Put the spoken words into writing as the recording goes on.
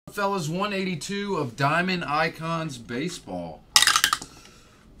Fellas, 182 of Diamond Icons Baseball.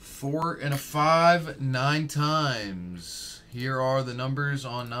 4 and a 5, 9 times. Here are the numbers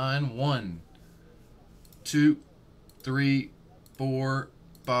on 9. 1, 2, 3, 4,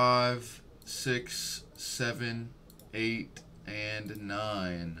 5, 6, 7, 8, and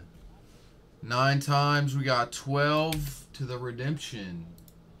 9. 9 times. We got 12 to the redemption.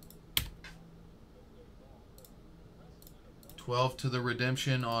 12 to the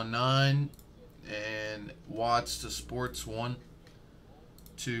redemption on 9. And Watts to Sports. 1,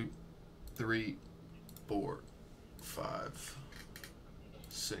 2, 3, 4, 5,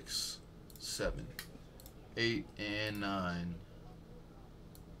 6, 7, 8, and 9.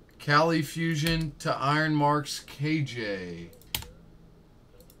 Cali Fusion to Iron Marks KJ.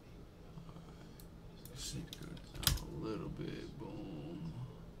 Just need to go down a little bit. Boom.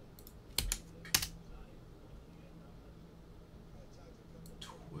 To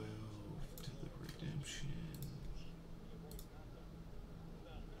the redemption.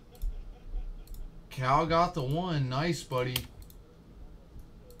 Cal got the 1. Nice, buddy.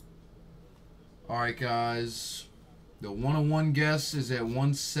 Alright, guys. The 101 guess is at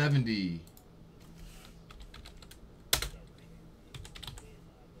 170.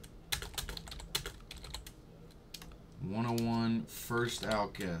 (101) first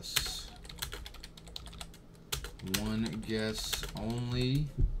out guess. 1 guess only.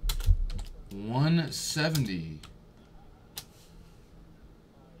 170.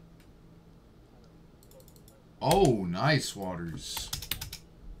 Oh, nice, Waters.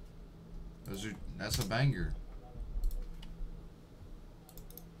 That's a banger.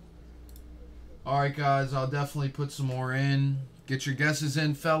 Alright, guys, I'll definitely put some more in. Get your guesses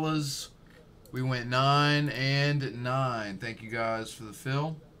in, fellas. We went 9 and 9. Thank you guys for the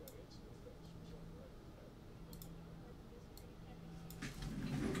fill.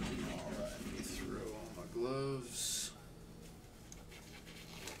 Alright, let me throw on my gloves.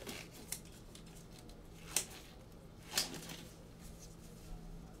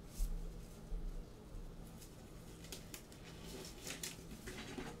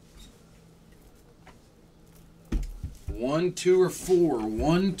 One, 2, or 4.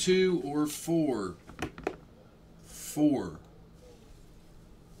 1, 2, or 4. 4.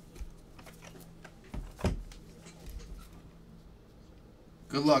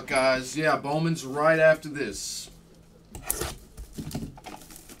 Good luck, guys. Yeah, Bowman's right after this.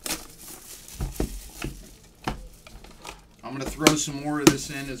 I'm going to throw some more of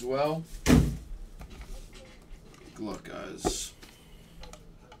this in as well. Good luck, guys.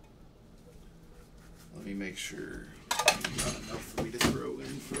 Let me make sure I've got enough for me to throw in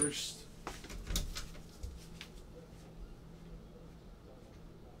first.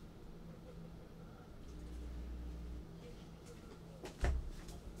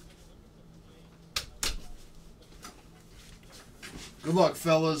 Good luck,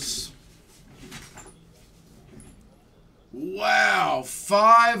 fellas. Wow,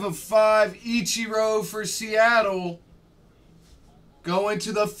 5 of 5 Ichiro for Seattle. Going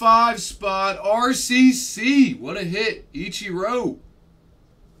to the 5 spot, RCC. What a hit, Ichiro.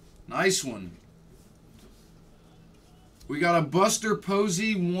 Nice one. We got a Buster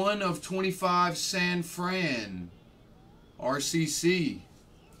Posey, 1 of 25 San Fran. RCC.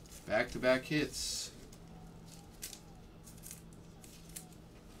 Back-to-back hits.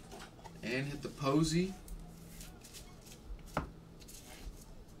 And hit the Posey.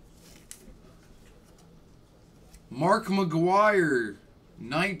 Mark McGuire,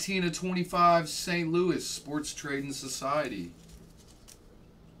 19 of 25, St. Louis Sports Trading Society.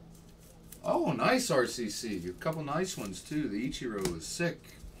 Oh, nice RCC. A couple nice ones, too. The Ichiro is sick.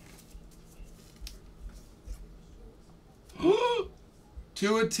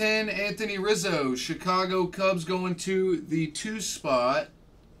 2 of 10, Anthony Rizzo. Chicago Cubs going to the 2 spot.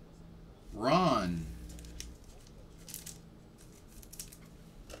 Ron.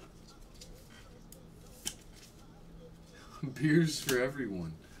 Beers for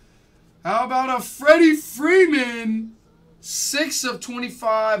everyone. How about a Freddie Freeman? 6 of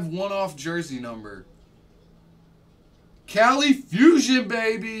 25, one-off jersey number. Cali Fusion,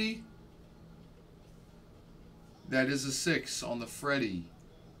 baby. That is a 6 on the Freddie.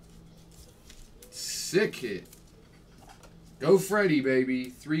 Sick hit. Go Freddie,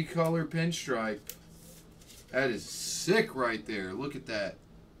 baby. 3-color pinstripe. That is sick right there. Look at that.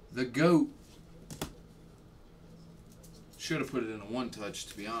 The GOAT. Should have put it in a 1-touch,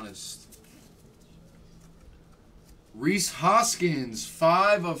 to be honest. Reese Hoskins,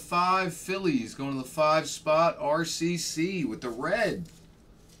 5 of 5 Phillies, going to the 5 spot. RCC with the red.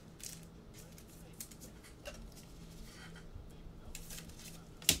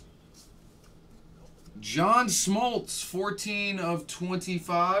 John Smoltz, 14 of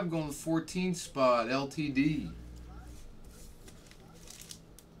 25, going to the 14th spot, LTD.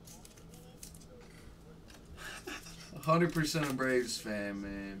 A 100% a Braves fan,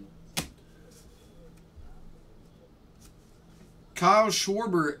 man. Kyle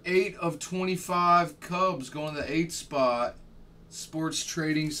Schwarber, 8 of 25, Cubs, going to the 8th spot, Sports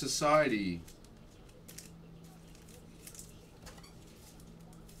Trading Society.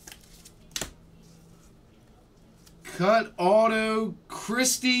 Cut auto,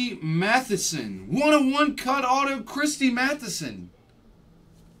 Christy Matheson. 101 cut auto, Christy Matheson.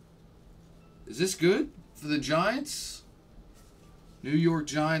 Is this good for the Giants? New York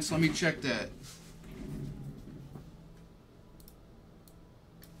Giants. Let me check that.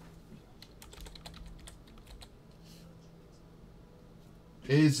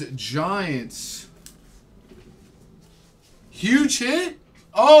 Is Giants. Huge hit?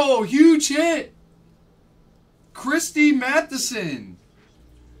 Oh, huge hit. Christy Matheson.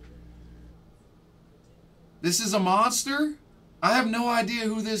 This is a monster? I have no idea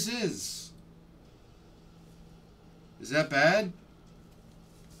who this is. Is that bad?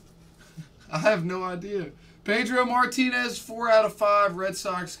 I have no idea. Pedro Martinez, 4 out of 5. Red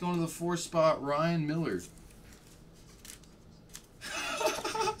Sox going to the 4th spot. Ryan Miller.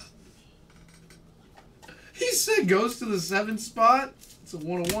 He said goes to the 7th spot. It's a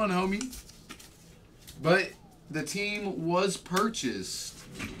 101, homie. But the team was purchased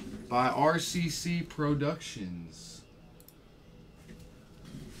by RCC Productions.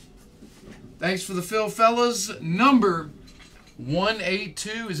 Thanks for the fill, fellas. Number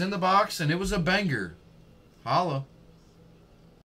 182 is in the box, and it was a banger. Holla.